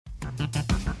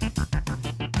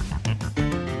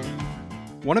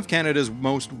One of Canada's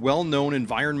most well-known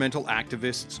environmental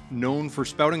activists, known for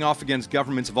spouting off against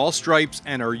governments of all stripes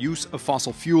and our use of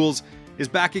fossil fuels, is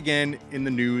back again in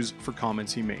the news for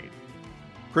comments he made.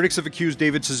 Critics have accused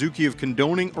David Suzuki of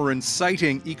condoning or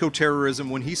inciting eco-terrorism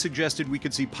when he suggested we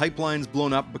could see pipelines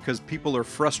blown up because people are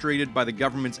frustrated by the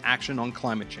government's action on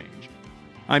climate change.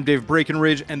 I'm Dave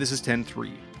Breckenridge, and this is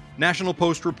 10-3. National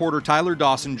Post reporter Tyler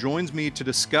Dawson joins me to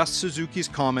discuss Suzuki's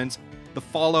comments, the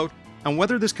fallout, and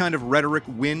whether this kind of rhetoric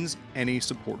wins any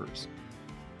supporters.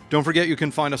 Don't forget you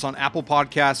can find us on Apple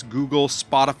Podcasts, Google,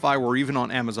 Spotify, or even on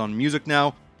Amazon Music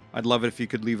now. I'd love it if you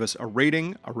could leave us a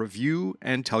rating, a review,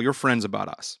 and tell your friends about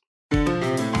us.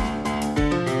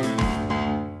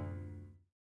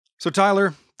 So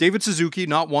Tyler, David Suzuki,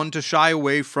 not one to shy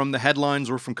away from the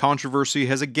headlines or from controversy,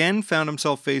 has again found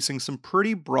himself facing some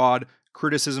pretty broad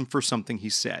criticism for something he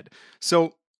said.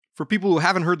 So for people who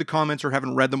haven't heard the comments or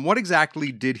haven't read them, what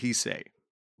exactly did he say?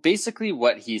 Basically,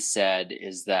 what he said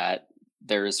is that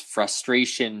there is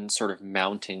frustration sort of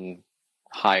mounting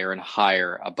higher and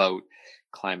higher about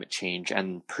climate change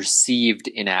and perceived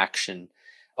inaction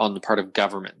on the part of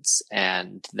governments,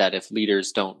 and that if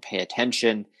leaders don't pay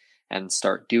attention and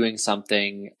start doing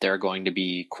something, there are going to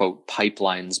be, quote,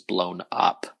 pipelines blown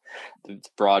up. The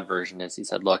broad version is, he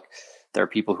said, look, there are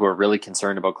people who are really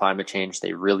concerned about climate change.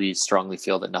 They really strongly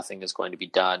feel that nothing is going to be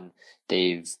done.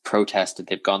 They've protested.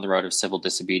 They've gone the route of civil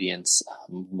disobedience.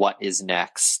 What is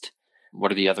next? What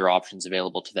are the other options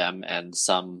available to them? And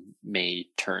some may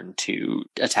turn to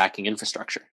attacking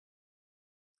infrastructure.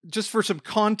 Just for some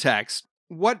context,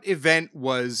 what event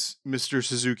was Mr.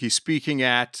 Suzuki speaking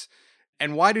at,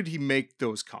 and why did he make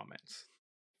those comments?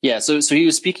 Yeah, so he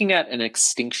was speaking at an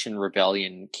Extinction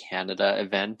Rebellion Canada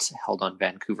event held on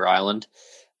Vancouver Island,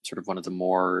 sort of one of the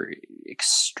more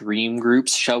extreme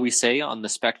groups, shall we say, on the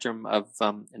spectrum of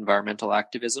environmental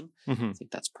activism. Mm-hmm. I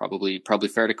think that's probably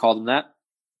fair to call them that.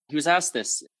 He was asked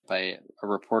this by a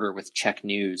reporter with Czech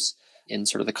News in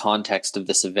sort of the context of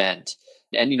this event.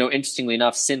 And, interestingly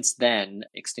enough, since then,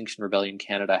 Extinction Rebellion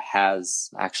Canada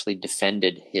has actually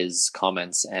defended his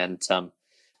comments and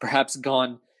perhaps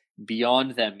gone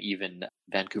beyond them even.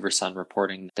 Vancouver Sun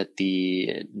reporting that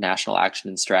the National Action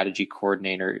and Strategy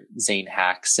Coordinator, Zane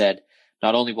Hack, said,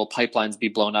 not only will pipelines be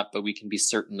blown up, but we can be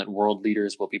certain that world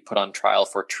leaders will be put on trial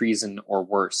for treason or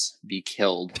worse, be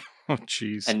killed. Oh,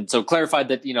 jeez. And so clarified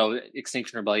that,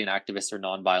 Extinction Rebellion activists are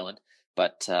nonviolent,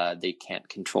 but they can't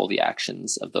control the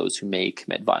actions of those who may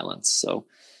commit violence. So,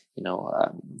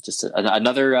 just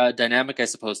another dynamic, I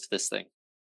suppose, to this thing.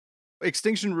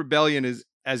 Extinction Rebellion is,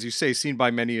 as you say, seen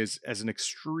by many as an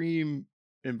extreme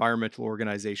environmental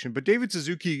organization. But David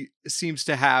Suzuki seems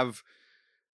to have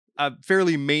a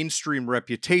fairly mainstream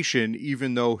reputation,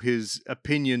 even though his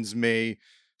opinions may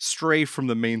stray from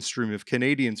the mainstream of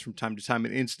Canadians from time to time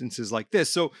in instances like this.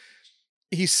 So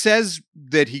he says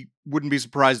that he wouldn't be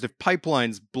surprised if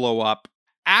pipelines blow up.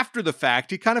 After the fact,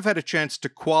 he kind of had a chance to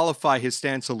qualify his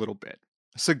stance a little bit,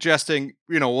 suggesting,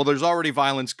 well, there's already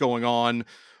violence going on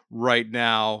right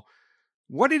now.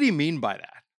 What did he mean by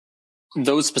that?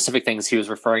 Those specific things, he was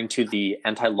referring to the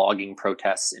anti-logging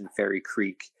protests in Fairy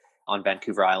Creek on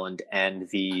Vancouver Island and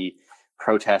the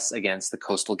protests against the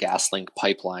Coastal GasLink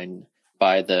pipeline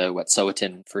by the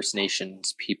Wet'suwet'en First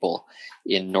Nations people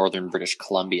in northern British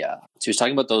Columbia. So he was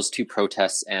talking about those two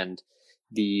protests and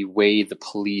the way the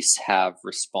police have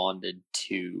responded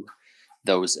to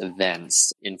those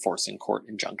events, enforcing court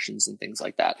injunctions and things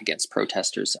like that against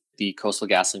protesters. The Coastal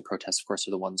GasLink protests, of course,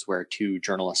 are the ones where 2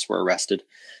 journalists were arrested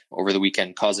over the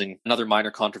weekend, causing another minor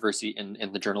controversy in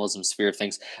the journalism sphere of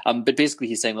things. But basically,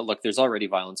 he's saying that, look, there's already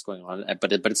violence going on,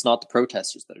 but it's not the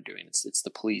protesters that are doing it. It's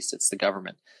the police, it's the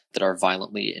government that are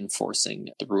violently enforcing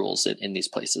the rules in these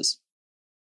places.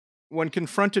 When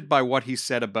confronted by what he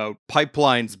said about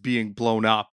pipelines being blown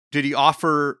up, did he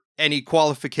offer any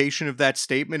qualification of that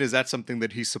statement? Is that something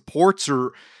that he supports,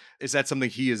 or is that something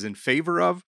he is in favor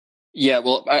of? Yeah,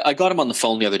 well, I got him on the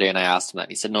phone the other day and I asked him that.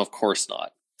 And he said, no, of course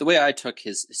not. The way I took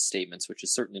his statements, which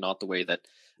is certainly not the way that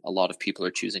a lot of people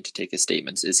are choosing to take his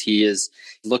statements, is he is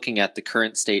looking at the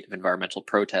current state of environmental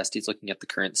protest. He's looking at the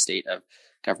current state of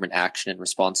government action in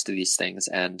response to these things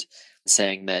and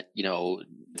saying that,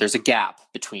 there's a gap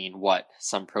between what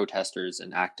some protesters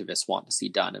and activists want to see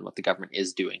done and what the government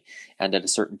is doing. And at a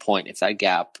certain point, if that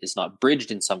gap is not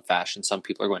bridged in some fashion, some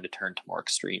people are going to turn to more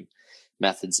extreme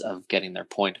methods of getting their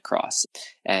point across.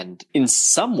 And in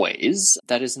some ways,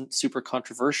 that isn't super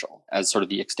controversial, as sort of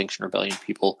the Extinction Rebellion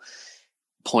people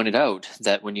pointed out,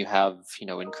 that when you have,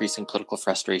 increasing political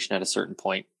frustration at a certain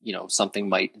point, something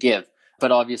might give.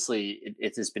 But obviously,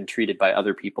 it has been treated by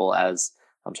other people as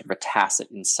sort of a tacit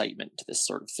incitement to this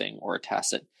sort of thing, or a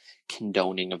tacit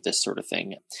condoning of this sort of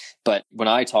thing. But when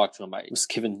I talked to him, I was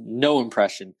given no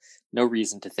impression, no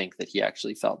reason to think that he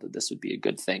actually felt that this would be a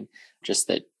good thing, just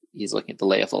that he's looking at the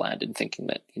lay of the land and thinking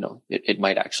that, it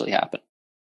might actually happen.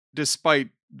 Despite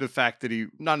the fact that he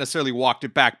not necessarily walked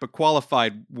it back, but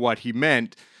qualified what he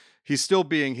meant, he's still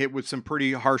being hit with some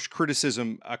pretty harsh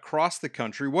criticism across the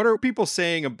country. What are people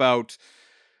saying about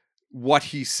what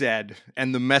he said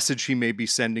and the message he may be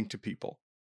sending to people?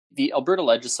 The Alberta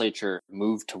legislature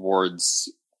moved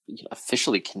towards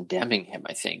officially condemning him,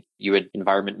 I think. You had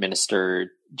Environment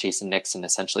Minister Jason Nixon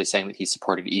essentially saying that he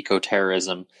supported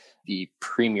eco-terrorism, the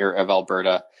Premier of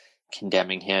Alberta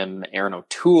condemning him, Aaron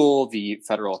O'Toole, the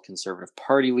federal Conservative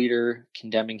Party leader,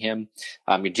 condemning him.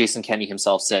 Jason Kenney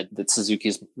himself said that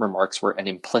Suzuki's remarks were an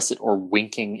implicit or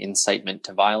winking incitement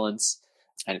to violence,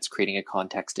 and it's creating a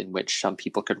context in which some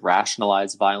people could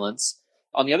rationalize violence.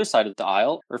 On the other side of the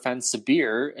aisle, Irfan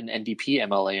Sabir, an NDP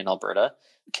MLA in Alberta,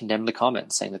 condemned the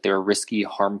comments, saying that they were risky,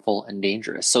 harmful, and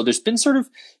dangerous. So there's been sort of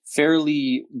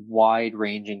fairly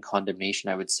wide-ranging condemnation,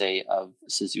 I would say, of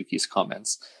Suzuki's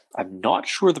comments. I'm not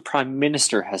sure the Prime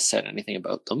Minister has said anything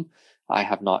about them. I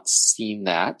have not seen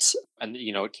that. And,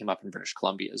 it came up in British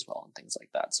Columbia as well and things like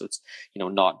that. So it's,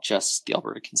 not just the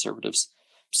Alberta Conservatives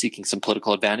seeking some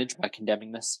political advantage by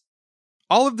condemning this.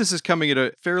 All of this is coming at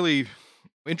a fairly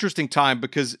interesting time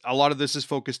because a lot of this is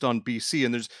focused on BC,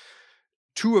 and there's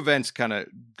two events kind of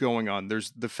going on.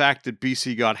 There's the fact that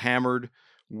BC got hammered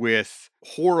with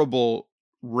horrible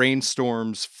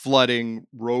rainstorms, flooding,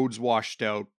 roads washed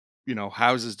out,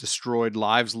 houses destroyed,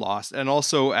 lives lost. And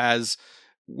also as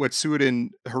Wet'suwet'en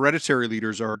hereditary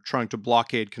leaders are trying to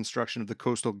blockade construction of the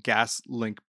Coastal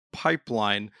GasLink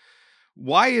pipeline.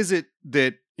 Why is it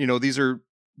that, these are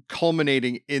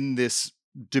culminating in this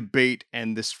debate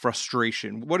and this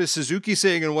frustration? What is Suzuki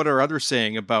saying and what are others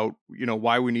saying about,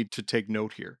 why we need to take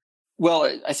note here?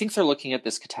 Well, I think they're looking at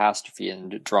this catastrophe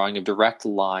and drawing a direct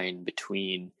line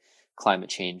between climate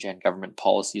change and government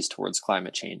policies towards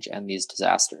climate change and these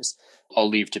disasters. I'll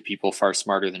leave to people far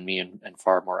smarter than me and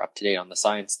far more up to date on the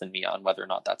science than me on whether or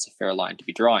not that's a fair line to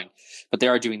be drawing. But they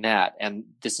are doing that. And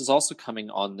this is also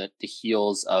coming on the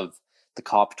heels of the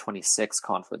COP26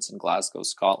 conference in Glasgow,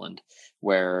 Scotland,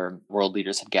 where world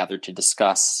leaders had gathered to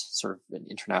discuss sort of an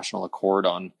international accord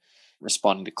on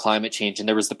responding to climate change. And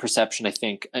there was the perception, I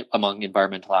think, among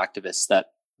environmental activists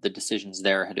that the decisions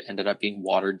there had ended up being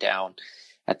watered down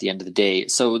at the end of the day.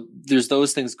 So there's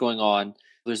those things going on.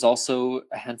 There's also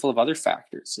a handful of other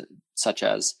factors, such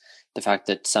as the fact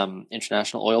that some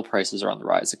international oil prices are on the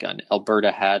rise again.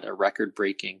 Alberta had a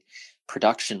record-breaking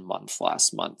production month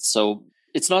last month. So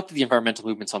it's not that the environmental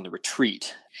movement's on the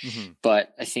retreat,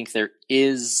 but I think there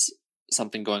is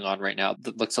something going on right now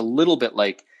that looks a little bit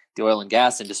like the oil and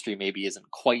gas industry maybe isn't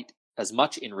quite as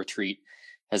much in retreat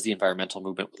as the environmental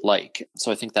movement would like. So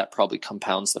I think that probably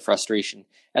compounds the frustration.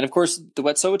 And of course, the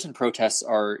Wet'suwet'en protests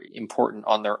are important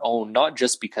on their own, not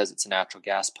just because it's a natural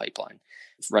gas pipeline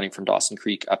running from Dawson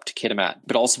Creek up to Kitimat,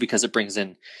 but also because it brings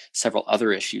in several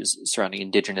other issues surrounding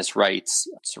Indigenous rights,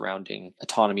 surrounding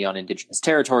autonomy on Indigenous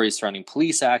territories, surrounding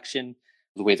police action,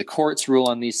 the way the courts rule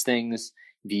on these things,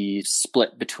 the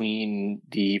split between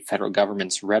the federal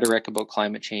government's rhetoric about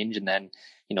climate change and then,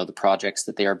 the projects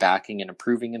that they are backing and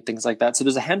approving and things like that. So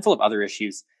there's a handful of other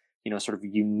issues, sort of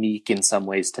unique in some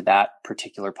ways to that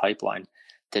particular pipeline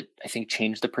that I think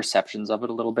change the perceptions of it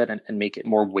a little bit and make it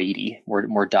more weighty,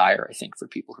 more dire, I think, for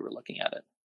people who are looking at it.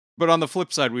 But on the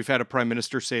flip side, we've had a prime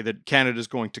minister say that Canada is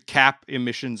going to cap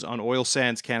emissions on oil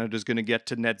sands. Canada is going to get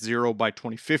to net zero by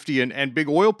 2050, and big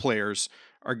oil players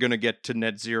are going to get to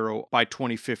net zero by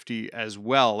 2050 as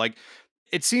well. Like,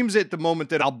 it seems at the moment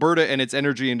that Alberta and its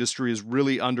energy industry is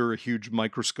really under a huge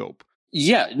microscope.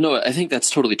 Yeah, no, I think that's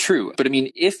totally true. But I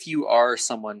mean, if you are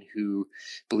someone who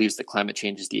believes that climate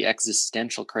change is the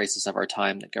existential crisis of our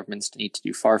time, that governments need to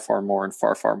do far, far more and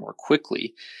far, far more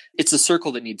quickly, it's a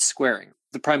circle that needs squaring.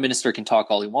 The prime minister can talk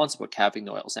all he wants about capping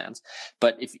the oil sands.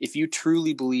 But if you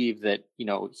truly believe that,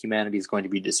 humanity is going to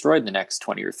be destroyed in the next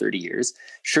 20 or 30 years,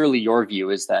 surely your view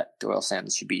is that the oil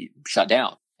sands should be shut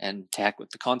down and to heck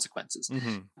with the consequences.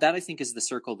 That, I think, is the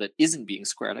circle that isn't being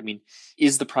squared. I mean,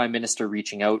 is the prime minister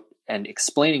reaching out and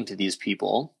explaining to these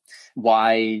people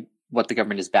why what the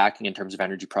government is backing in terms of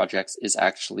energy projects is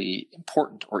actually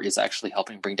important or is actually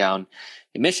helping bring down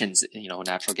emissions,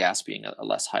 natural gas being a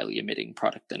less highly emitting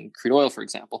product than crude oil, for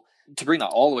example. To bring that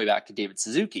all the way back to David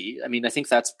Suzuki, I mean, I think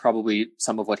that's probably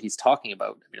some of what he's talking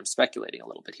about. I mean, I'm speculating a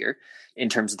little bit here in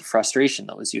terms of the frustration,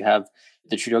 though, is you have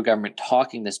the Trudeau government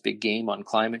talking this big game on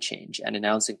climate change and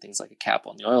announcing things like a cap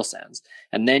on the oil sands.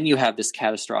 And then you have this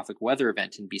catastrophic weather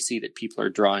event in BC that people are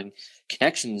drawing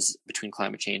connections between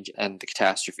climate change and the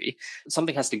catastrophe.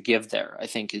 Something has to give there, I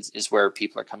think, is where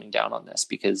people are coming down on this,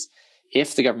 because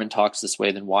if the government talks this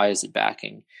way, then why is it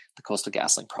backing the Coastal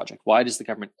GasLink project? Why does the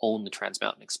government own the Trans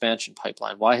Mountain Expansion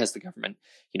pipeline? Why has the government,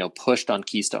 pushed on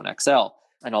Keystone XL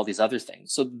and all these other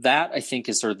things? So that, I think,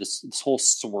 is sort of this whole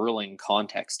swirling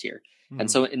context here. Mm-hmm.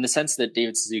 And so in the sense that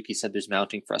David Suzuki said there's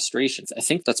mounting frustrations, I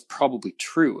think that's probably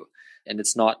true. And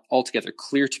it's not altogether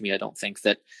clear to me, I don't think,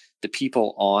 that the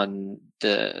people on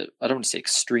I don't want to say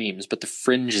extremes, but the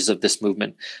fringes of this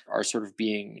movement are sort of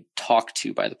being talked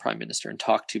to by the Prime Minister and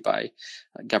talked to by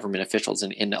government officials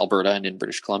in Alberta and in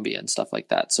British Columbia and stuff like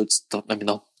that. So it's a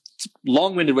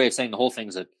long-winded way of saying the whole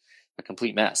thing's a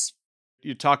complete mess.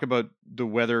 You talk about the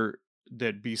weather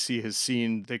that BC has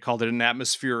seen. They called it an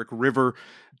atmospheric river,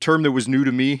 term that was new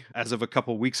to me as of a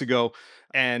couple of weeks ago.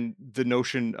 And the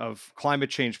notion of climate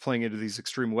change playing into these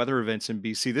extreme weather events in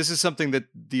BC. This is something that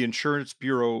the Insurance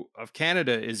Bureau of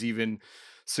Canada is even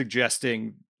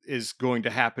suggesting is going to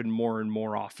happen more and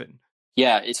more often.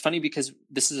 Yeah, it's funny because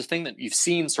this is a thing that you've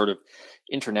seen sort of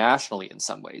internationally in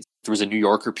some ways. There was a New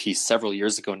Yorker piece several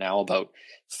years ago now about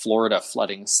Florida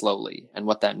flooding slowly and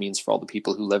what that means for all the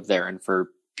people who live there and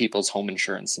for people's home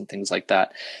insurance and things like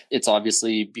that. It's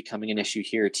obviously becoming an issue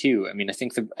here too. I mean, I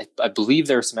think I believe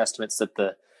there are some estimates that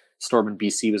the storm in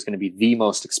BC was going to be the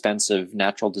most expensive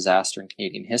natural disaster in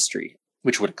Canadian history,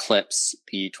 which would eclipse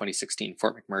the 2016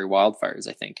 Fort McMurray wildfires,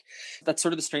 I think. That's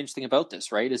sort of the strange thing about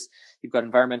this, right? Is you've got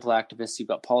environmental activists, you've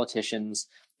got politicians,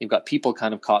 you've got people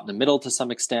kind of caught in the middle to some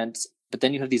extent, but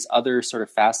then you have these other sort of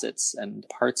facets and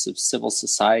parts of civil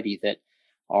society that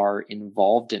are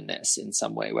involved in this in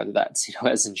some way, whether that's,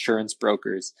 as insurance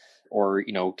brokers or,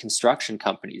 construction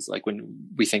companies. Like when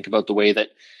we think about the way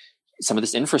that some of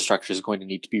this infrastructure is going to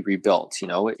need to be rebuilt,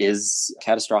 is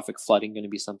catastrophic flooding going to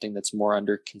be something that's more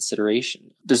under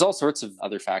consideration? There's all sorts of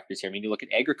other factors here. I mean, you look at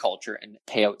agriculture and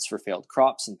payouts for failed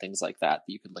crops and things like that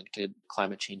you could link to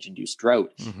climate change induced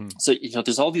drought. Mm-hmm. So,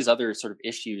 there's all these other sort of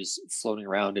issues floating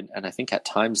around. And I think at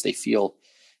times they feel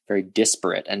very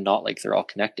disparate and not like they're all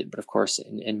connected. But of course,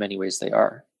 in many ways they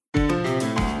are.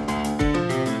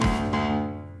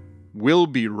 We'll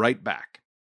be right back.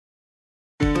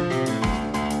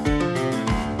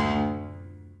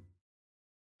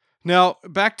 Now,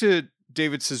 back to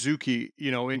David Suzuki.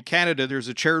 In Canada, there's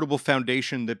a charitable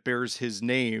foundation that bears his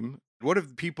name. What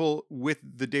have people with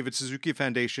the David Suzuki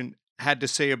Foundation had to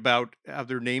say about how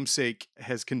their namesake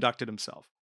has conducted himself?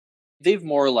 They've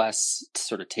more or less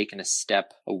sort of taken a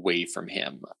step away from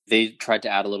him. They tried to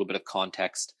add a little bit of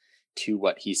context to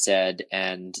what he said.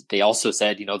 And they also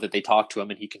said, that they talked to him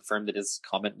and he confirmed that his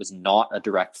comment was not a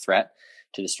direct threat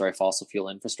to destroy fossil fuel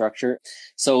infrastructure.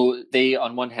 So they,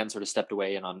 on one hand, sort of stepped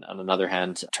away and on another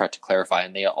hand, tried to clarify.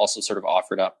 And they also sort of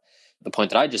offered up the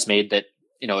point that I just made that,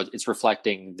 it's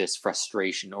reflecting this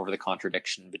frustration over the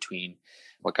contradiction between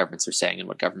what governments are saying and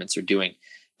what governments are doing,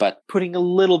 but putting a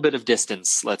little bit of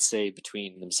distance, let's say,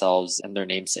 between themselves and their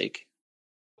namesake.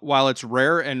 While it's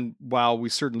rare and while we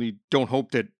certainly don't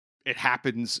hope that it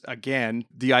happens again,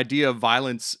 the idea of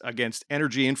violence against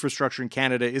energy infrastructure in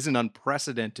Canada isn't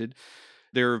unprecedented.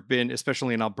 There have been,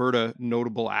 especially in Alberta,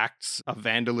 notable acts of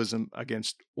vandalism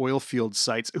against oil field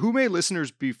sites. Who may listeners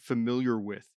be familiar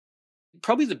with?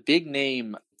 Probably the big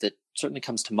name that certainly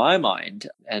comes to my mind,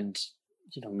 and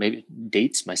maybe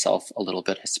dates myself a little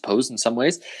bit, I suppose, in some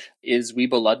ways, is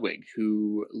Wiebo Ludwig,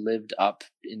 who lived up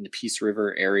in the Peace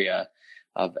River area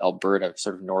of Alberta,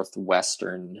 sort of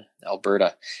northwestern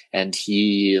Alberta. And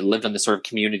he lived in this sort of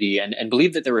community and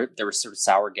believed that there were sort of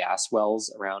sour gas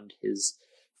wells around his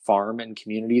farm and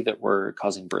community that were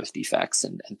causing birth defects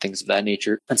and things of that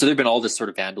nature. And so there'd been all this sort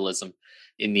of vandalism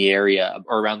in the area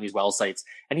or around these well sites.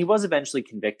 And he was eventually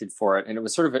convicted for it. And it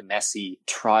was sort of a messy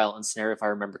trial and scenario, if I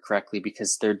remember correctly,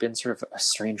 because there'd been sort of a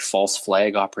strange false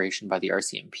flag operation by the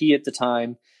RCMP at the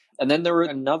time. And then there were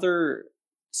another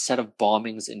set of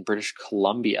bombings in British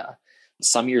Columbia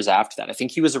some years after that. I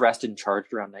think he was arrested and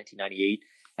charged around 1998.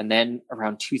 And then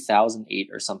around 2008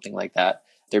 or something like that,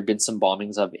 there have been some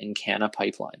bombings of Encana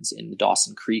pipelines in the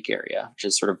Dawson Creek area, which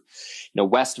is sort of,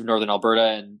 west of northern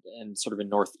Alberta and sort of in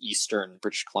northeastern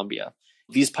British Columbia.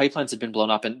 These pipelines had been blown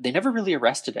up and they never really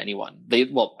arrested anyone.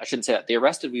 I shouldn't say that. They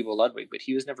arrested Wiebo Ludwig, but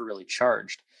he was never really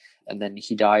charged. And then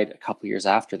he died a couple years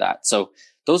after that. So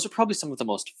those are probably some of the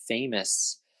most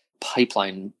famous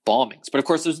pipeline bombings. But of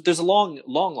course, there's a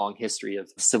long history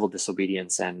of civil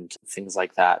disobedience and things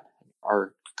like that.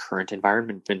 Our current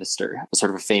environment minister was sort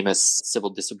of a famous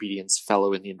civil disobedience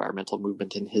fellow in the environmental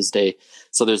movement in his day.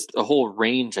 So there's a whole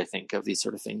range, I think, of these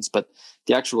sort of things. But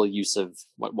the actual use of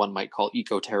what one might call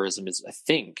eco-terrorism is, I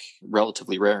think,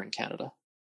 relatively rare in Canada.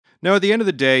 Now, at the end of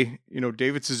the day,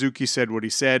 David Suzuki said what he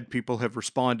said. People have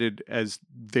responded as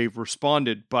they've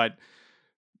responded, but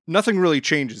nothing really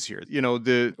changes here.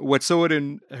 The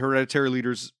Wet'suwet'en hereditary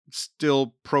leaders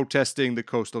still protesting the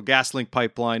Coastal GasLink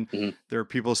pipeline. Mm-hmm. There are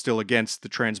people still against the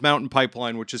Trans Mountain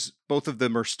pipeline, which is, both of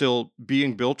them are still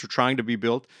being built or trying to be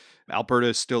built. Alberta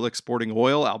is still exporting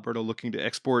oil. Alberta looking to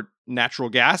export natural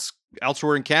gas.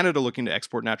 Elsewhere in Canada looking to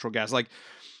export natural gas. Like,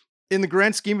 in the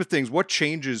grand scheme of things, what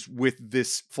changes with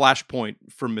this flashpoint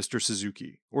from Mr.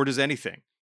 Suzuki? Or does anything?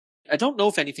 I don't know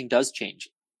if anything does change.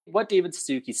 What David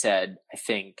Suzuki said, I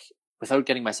think, without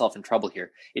getting myself in trouble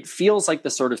here, it feels like the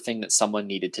sort of thing that someone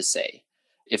needed to say,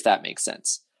 if that makes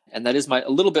sense. And that is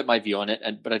a little bit my view on it,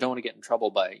 but I don't want to get in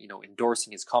trouble by,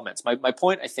 endorsing his comments. My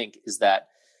point, I think, is that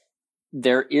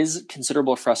there is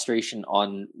considerable frustration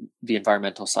on the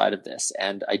environmental side of this.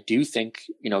 And I do think,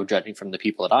 judging from the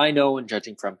people that I know and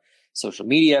judging from social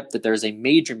media, that there's a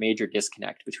major, major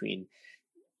disconnect between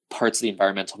parts of the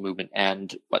environmental movement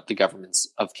and what the governments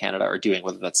of Canada are doing,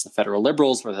 whether that's the federal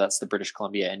Liberals, whether that's the British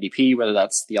Columbia NDP, whether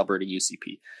that's the Alberta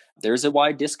UCP. There's a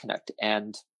wide disconnect,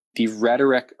 and the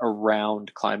rhetoric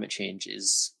around climate change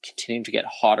is continuing to get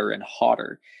hotter and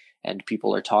hotter, and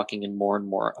people are talking in more and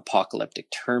more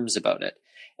apocalyptic terms about it.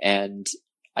 And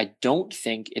I don't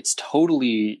think it's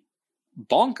totally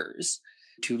bonkers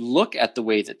to look at the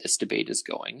way that this debate is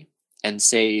going and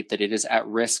say that it is at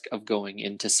risk of going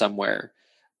into somewhere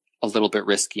a little bit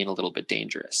risky and a little bit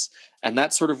dangerous. And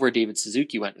that's sort of where David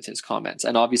Suzuki went with his comments.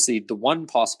 And obviously the one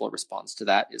possible response to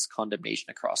that is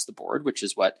condemnation across the board, which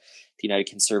is what the United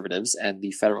Conservatives and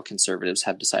the federal Conservatives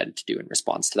have decided to do in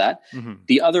response to that. Mm-hmm.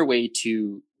 The other way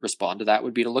to respond to that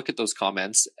would be to look at those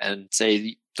comments and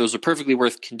say, those are perfectly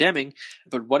worth condemning,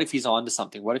 but what if he's on to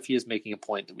something? What if he is making a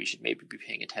point that we should maybe be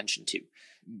paying attention to?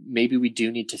 Maybe we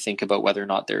do need to think about whether or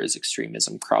not there is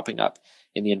extremism cropping up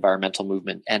in the environmental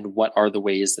movement, and what are the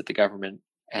ways that the government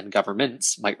and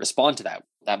governments might respond to that.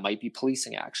 That might be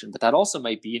policing action, but that also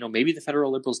might be, maybe the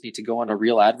federal Liberals need to go on a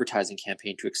real advertising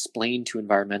campaign to explain to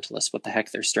environmentalists what the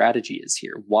heck their strategy is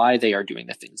here, why they are doing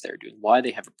the things they're doing, why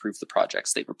they have approved the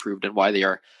projects they've approved, and why they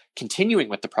are continuing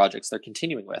with the projects they're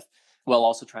continuing with, while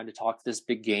also trying to talk this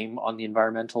big game on the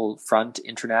environmental front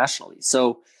internationally.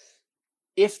 So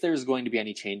if there's going to be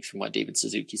any change from what David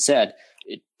Suzuki said,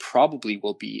 it probably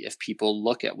will be if people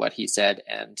look at what he said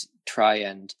and try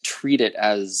and treat it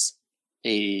as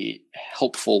a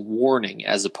helpful warning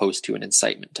as opposed to an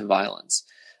incitement to violence.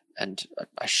 And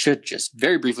I should just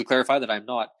very briefly clarify that I'm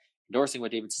not endorsing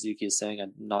what David Suzuki is saying.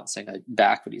 I'm not saying I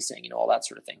back what he's saying, all that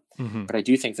sort of thing. Mm-hmm. But I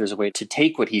do think there's a way to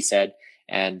take what he said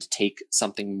and take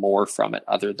something more from it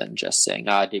other than just saying,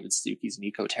 David Suzuki's an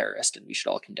eco-terrorist and we should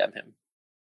all condemn him.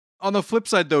 On the flip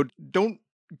side, though, don't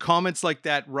comments like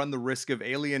that run the risk of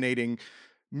alienating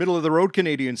middle-of-the-road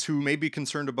Canadians who may be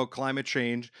concerned about climate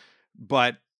change,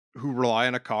 but who rely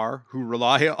on a car, who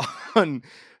rely on,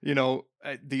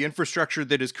 the infrastructure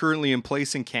that is currently in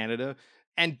place in Canada,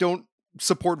 and don't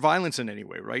support violence in any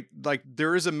way, right? Like,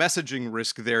 there is a messaging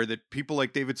risk there that people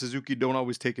like David Suzuki don't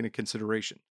always take into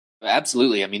consideration.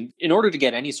 Absolutely. I mean, in order to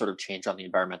get any sort of change on the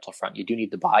environmental front, you do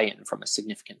need the buy-in from a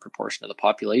significant proportion of the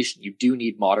population. You do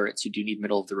need moderates. You do need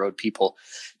middle-of-the-road people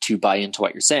to buy into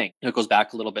what you're saying. It goes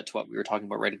back a little bit to what we were talking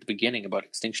about right at the beginning about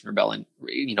Extinction Rebellion.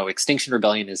 Extinction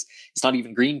Rebellion is not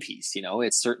even Greenpeace.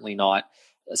 It's certainly not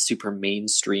a super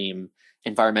mainstream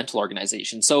environmental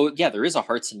organization. So, yeah, there is a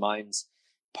hearts and minds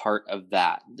part of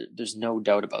that. There's no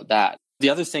doubt about that.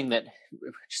 The other thing that,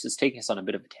 which is taking us on a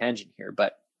bit of a tangent here,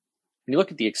 but when you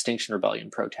look at the Extinction Rebellion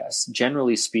protests,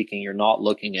 generally speaking, you're not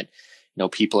looking at,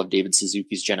 people of David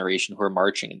Suzuki's generation who are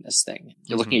marching in this thing.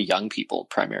 You're looking at young people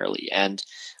primarily. And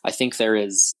I think there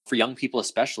is, for young people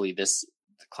especially, the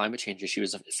climate change issue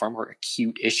is a far more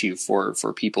acute issue for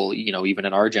people, even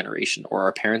in our generation or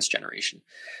our parents' generation.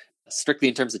 Strictly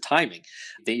in terms of timing,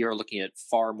 they are looking at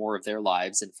far more of their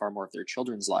lives and far more of their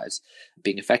children's lives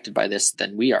being affected by this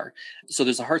than we are. So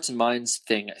there's a hearts and minds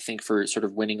thing, I think, for sort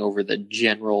of winning over the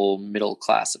general middle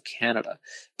class of Canada.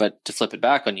 But to flip it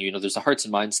back on you, there's a hearts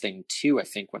and minds thing too, I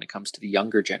think, when it comes to the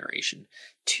younger generation,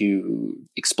 to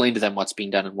explain to them what's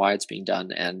being done and why it's being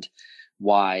done, and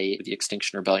why the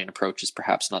Extinction Rebellion approach is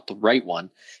perhaps not the right one,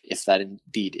 if that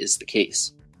indeed is the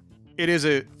case. It is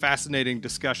a fascinating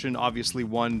discussion, obviously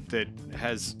one that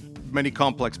has many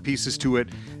complex pieces to it,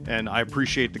 and I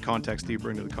appreciate the context that you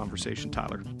bring to the conversation,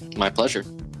 Tyler. My pleasure.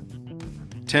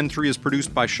 10-3 is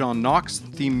produced by Sean Knox,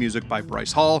 theme music by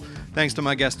Bryce Hall. Thanks to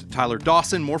my guest, Tyler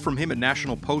Dawson. More from him at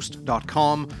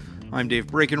nationalpost.com. I'm Dave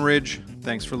Breckenridge.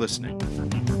 Thanks for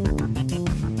listening.